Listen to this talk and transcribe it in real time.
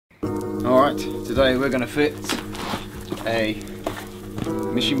Alright, today we're going to fit a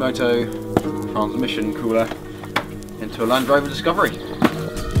Mishimoto transmission cooler into a Land Rover Discovery.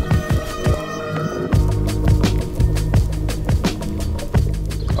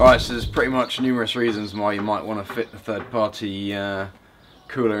 Alright, so there's pretty much numerous reasons why you might want to fit the third-party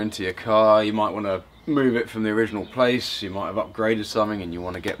cooler into your car. You might want to move it from the original place, you might have upgraded something and you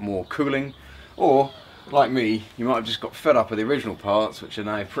want to get more cooling, or like me, you might have just got fed up with the original parts, which are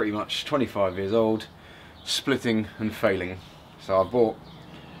now pretty much 25 years old, splitting and failing. So I bought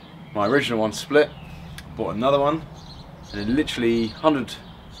my original one split, bought another one, and then literally 100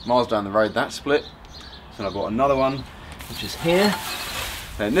 miles down the road that split. So I bought another one, which is here.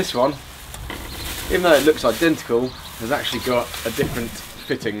 Then this one, even though it looks identical, has actually got a different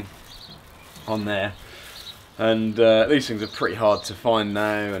fitting on there. And these things are pretty hard to find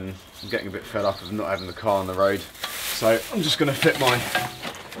now, and I'm getting a bit fed up of not having the car on the road. So I'm just going to fit my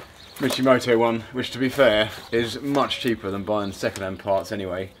Mishimoto one, which to be fair is much cheaper than buying second-hand parts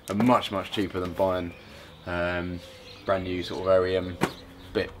anyway, and much cheaper than buying brand new sort of OEM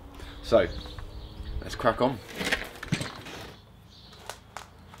bit. So let's crack on.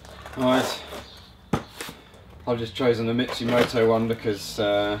 Alright, I've just chosen the Mishimoto one because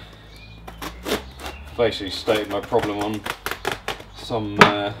basically stated my problem on some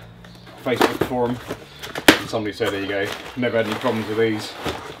Facebook forum, and somebody said, there you go, never had any problems with these,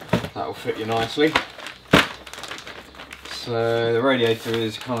 that will fit you nicely. So the radiator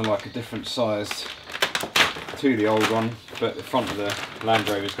is kind of like a different size to the old one, but the front of the Land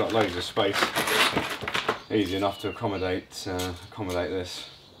Rover's got loads of space, easy enough to accommodate this.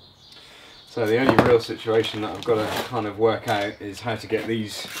 So the only real situation that I've got to kind of work out is how to get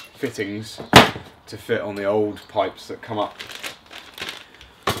these fittings to fit on the old pipes that come up.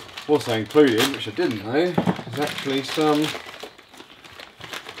 Also included, which I didn't know, is actually some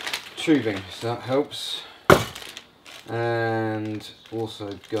tubing, so that helps. And also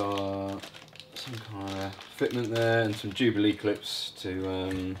got some kind of fitment there and some Jubilee clips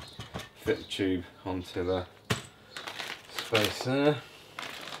to fit the tube onto the space there.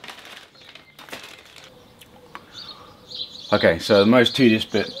 Okay, so the most tedious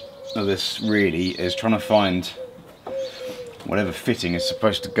bit of this really is trying to find whatever fitting is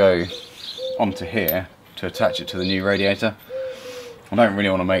supposed to go onto here to attach it to the new radiator. I don't really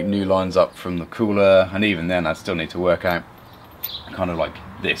want to make new lines up from the cooler, and even then I'd still need to work out kind of like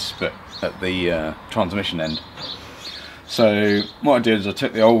this, but at the transmission end. So what I did is I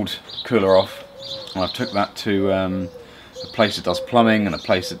took the old cooler off and I took that to a place that does plumbing and a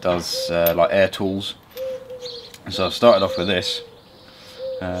place that does like air tools. So I started off with this,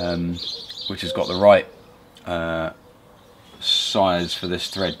 which has got the right size for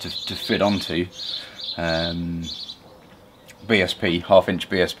this thread to fit onto. BSP, half-inch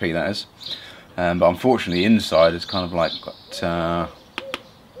BSP that is. But unfortunately the inside is kind of like got kind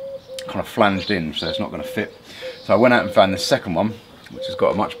of flanged in, so it's not going to fit. So I went out and found this second one, which has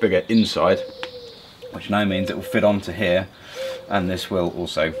got a much bigger inside, which now means it will fit onto here, and this will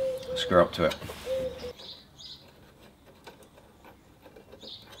also screw up to it.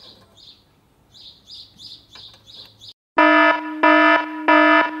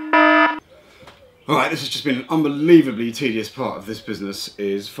 Alright, this has just been an unbelievably tedious part of this business,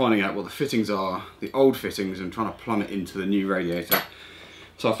 is finding out what the fittings are, the old fittings, and trying to plumb it into the new radiator.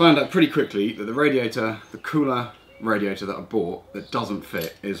 So I found out pretty quickly that the radiator, the cooler radiator that I bought that doesn't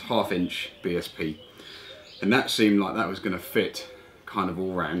fit, is half-inch BSP. And that seemed like that was going to fit kind of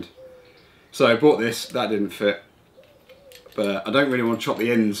all round. So I bought this, that didn't fit. But I don't really want to chop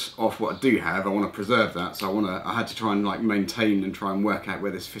the ends off what I do have. I want to preserve that, so I had to try and like maintain and try and work out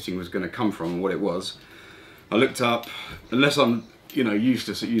where this fitting was going to come from and what it was. I looked up, unless I'm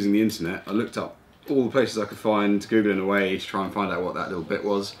used to using the internet, I looked up all the places I could find, googling away to try and find out what that little bit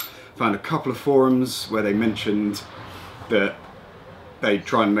was. Found a couple of forums where they mentioned that they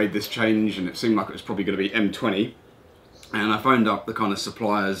tried and made this change, and it seemed like it was probably going to be M20. And I phoned up the kind of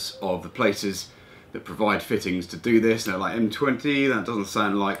suppliers of the places that provide fittings to do this, and they're like, M20, that doesn't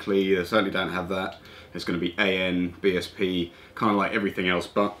sound likely, they certainly don't have that. It's going to be AN, BSP, kind of like everything else.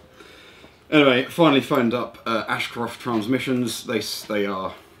 But anyway, finally phoned up Ashcroft Transmissions. They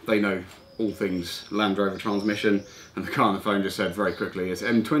know all things Land Rover transmission, and the guy on the phone just said very quickly it's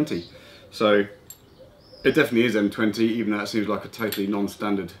M20. So it definitely is M20, even though it seems like a totally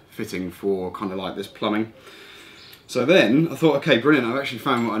non-standard fitting for kind of like this plumbing. So then I thought, okay, brilliant, I've actually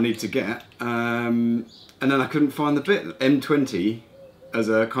found what I need to get. And then I couldn't find the bit, M20, as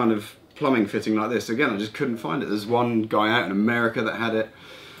a kind of plumbing fitting like this. Again, I just couldn't find it. There's one guy out in America that had it.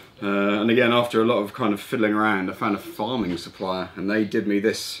 And again, after a lot of kind of fiddling around, I found a farming supplier, and they did me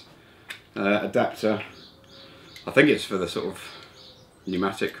this adapter. I think it's for the sort of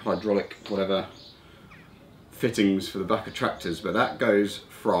pneumatic, hydraulic, whatever fittings for the back of tractors, but that goes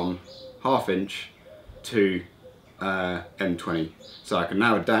from 1/2 inch to M20. So I can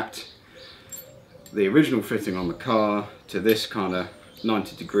now adapt the original fitting on the car to this kind of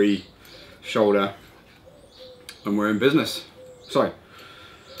 90-degree shoulder, and we're in business. So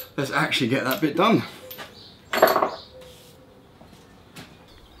let's actually get that bit done.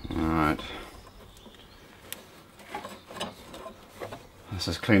 Alright. That's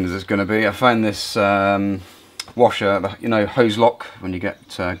as clean as it's going to be. I found this washer, you know, hose lock, when you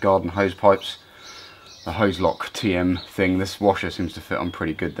get garden hose pipes, the hose lock TM thing, this washer seems to fit on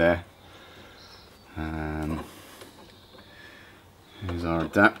pretty good there. Here's our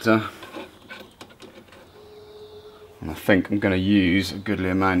adapter, and I think I'm going to use a goodly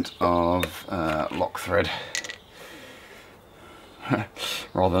amount of lock thread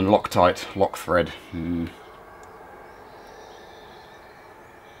rather than Loctite, lock thread.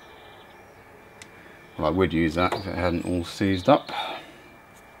 Well, I would use that if it hadn't all seized up.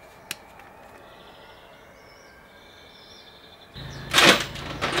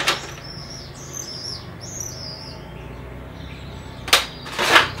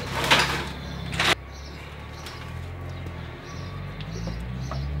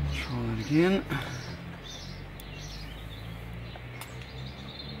 Try it again.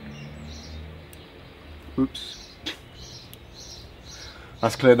 Oops.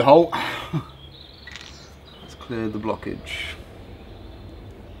 That's cleared the hole. That's cleared the blockage.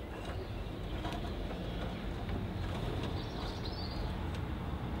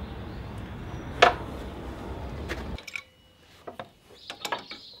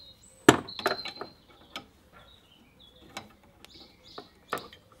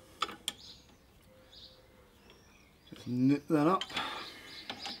 Just nip that up,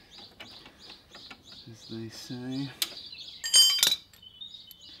 as they say.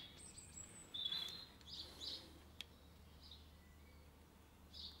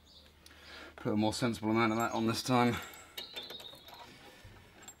 Put a more sensible amount of that on this time.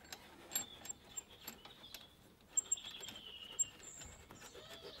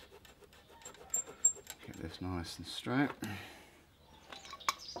 Get this nice and straight.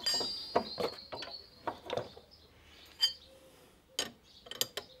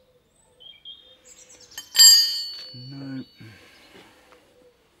 No.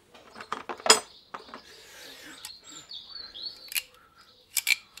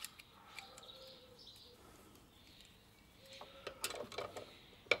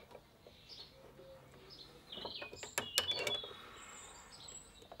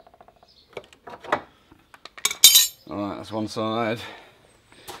 Alright, that's one side.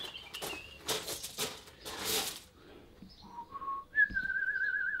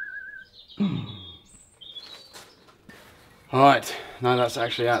 Alright, now that's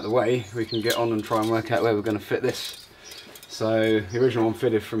actually out of the way, we can get on and try and work out where we're going to fit this. So the original one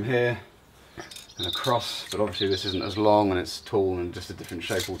fitted from here and across, but obviously this isn't as long and it's tall and just a different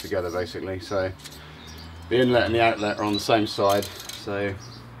shape altogether basically. So the inlet and the outlet are on the same side, so it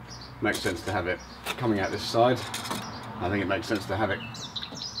makes sense to have it coming out this side. I think it makes sense to have it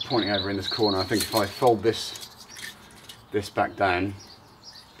pointing over in this corner. I think if I fold this back down,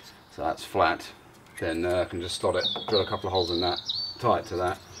 so that's flat, then I can just slot it, drill a couple of holes in that, tie it to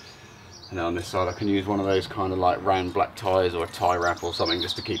that, and then on this side I can use one of those kind of like round black ties or a tie wrap or something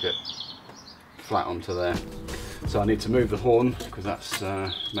just to keep it flat onto there. So I need to move the horn because that's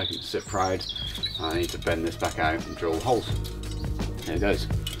making it sit proud. I need to bend this back out and drill holes. There it goes.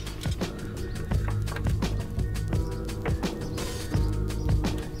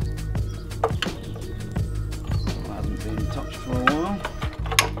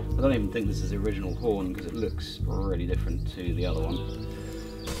 I don't even think this is the original horn because it looks really different to the other one.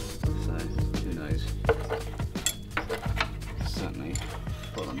 So, who knows? Certainly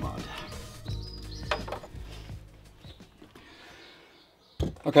full of mud.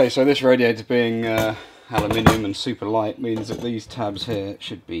 Okay, so this radiator being aluminium and super light means that these tabs here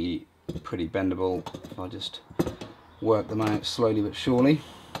should be pretty bendable if I just work them out slowly but surely.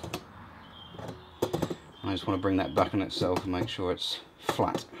 I just want to bring that back on itself and make sure it's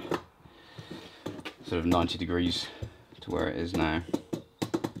flat, sort of 90 degrees to where it is now.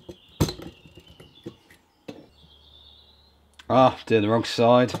 Ah, doing the wrong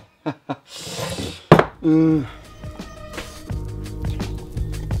side.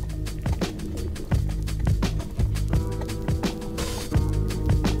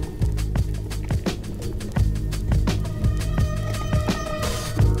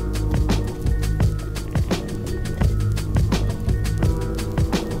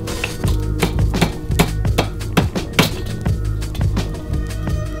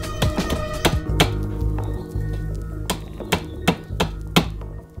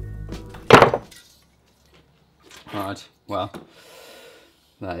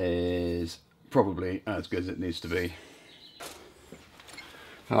 That is probably as good as it needs to be.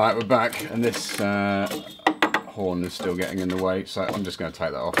 Alright, we're back, and this horn is still getting in the way, so I'm just going to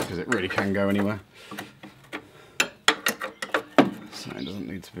take that off because it really can go anywhere. So it doesn't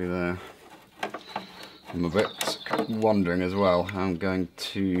need to be there. I'm a bit wondering as well how I'm going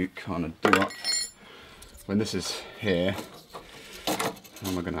to kind of do up when this is here. How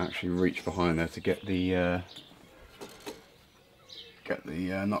am I going to actually reach behind there to get the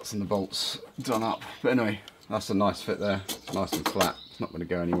nuts and the bolts done up? But anyway, that's a nice fit there. It's nice and flat. It's not going to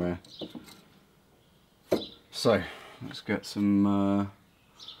go anywhere. So let's get some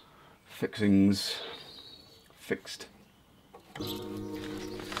fixings fixed.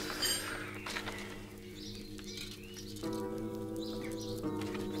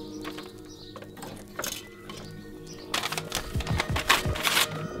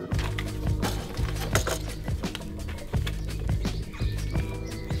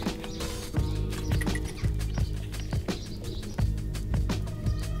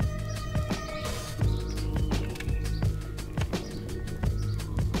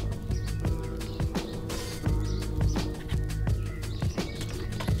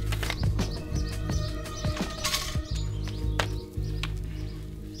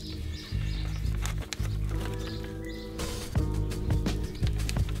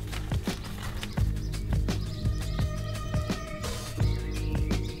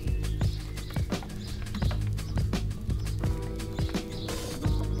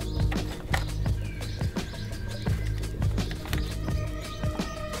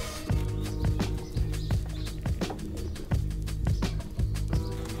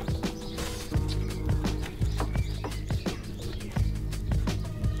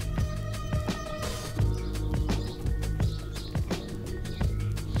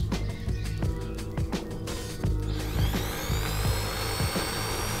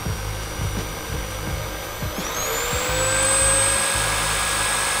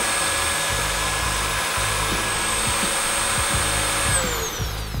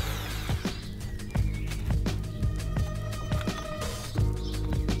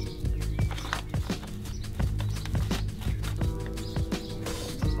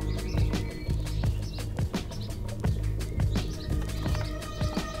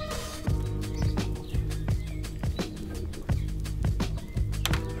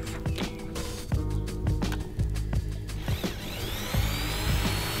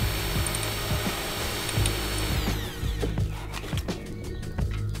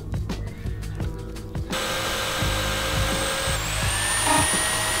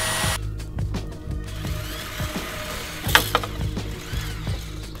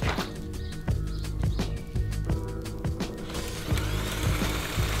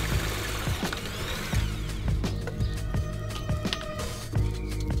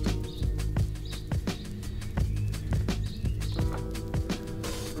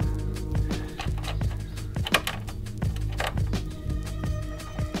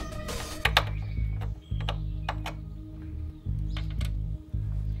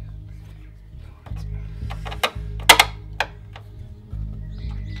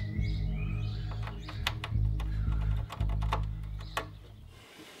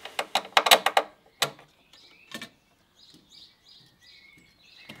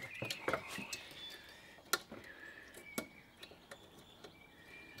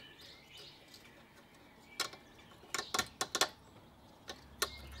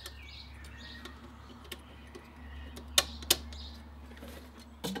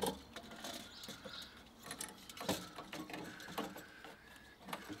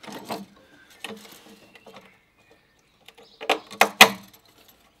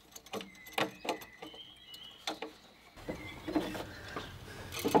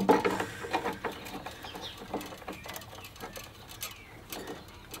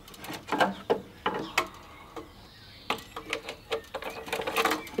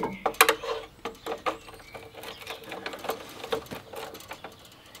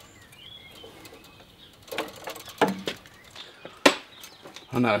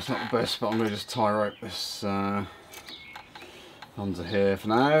 I know it's not the best, but I'm going to just tie rope this onto here for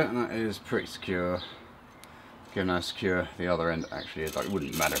now, and that is pretty secure. Given how secure the other end actually is, like it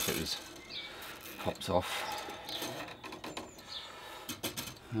wouldn't matter if it was popped off.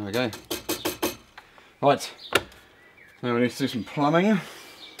 There we go. Right, now we need to do some plumbing.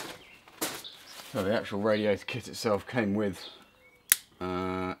 So the actual radiator kit itself came with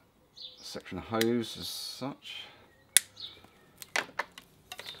a section of hose as such.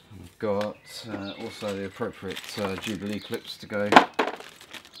 We've got also the appropriate Jubilee clips to go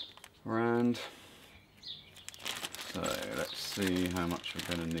around. So let's see how much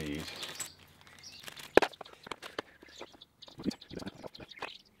we're going to need.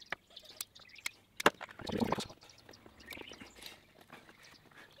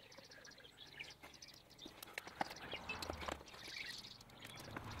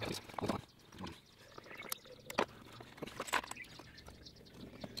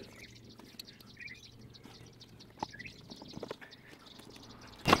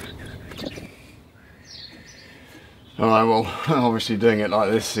 Alright, well, obviously doing it like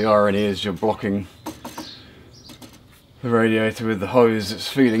this, the irony is you're blocking the radiator with the hose that's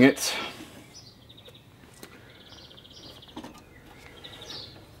feeding it.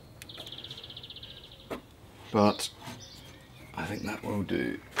 But I think that will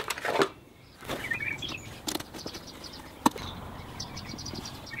do.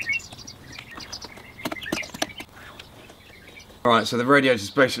 Alright, so the radiator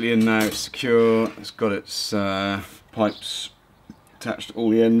is basically in now, it's secure, it's got its pipes attached to all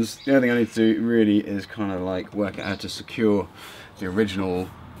the ends. The only thing I need to do really is kind of like work out how to secure the original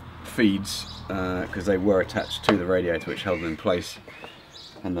feeds because they were attached to the radiator which held them in place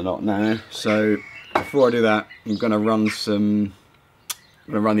and they're not now. So before I do that, I'm going to run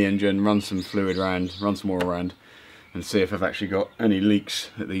the engine, run some fluid around, run some oil around and see if I've actually got any leaks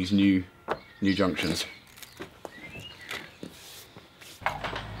at these new junctions.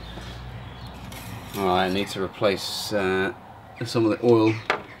 Alright, I need to replace some of the oil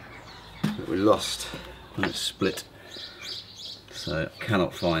that we lost when it split. So I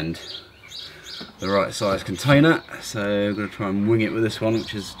cannot find the right size container, so I'm going to try and wing it with this one,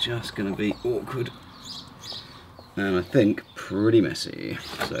 which is just going to be awkward and I think pretty messy.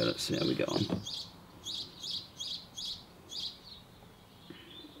 So let's see how we get on.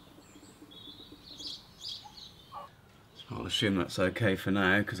 I'll assume that's okay for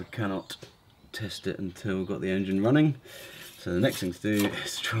now because I cannot test it until we've got the engine running. So the next thing to do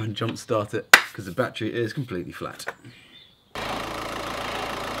is try and jump start it because the battery is completely flat.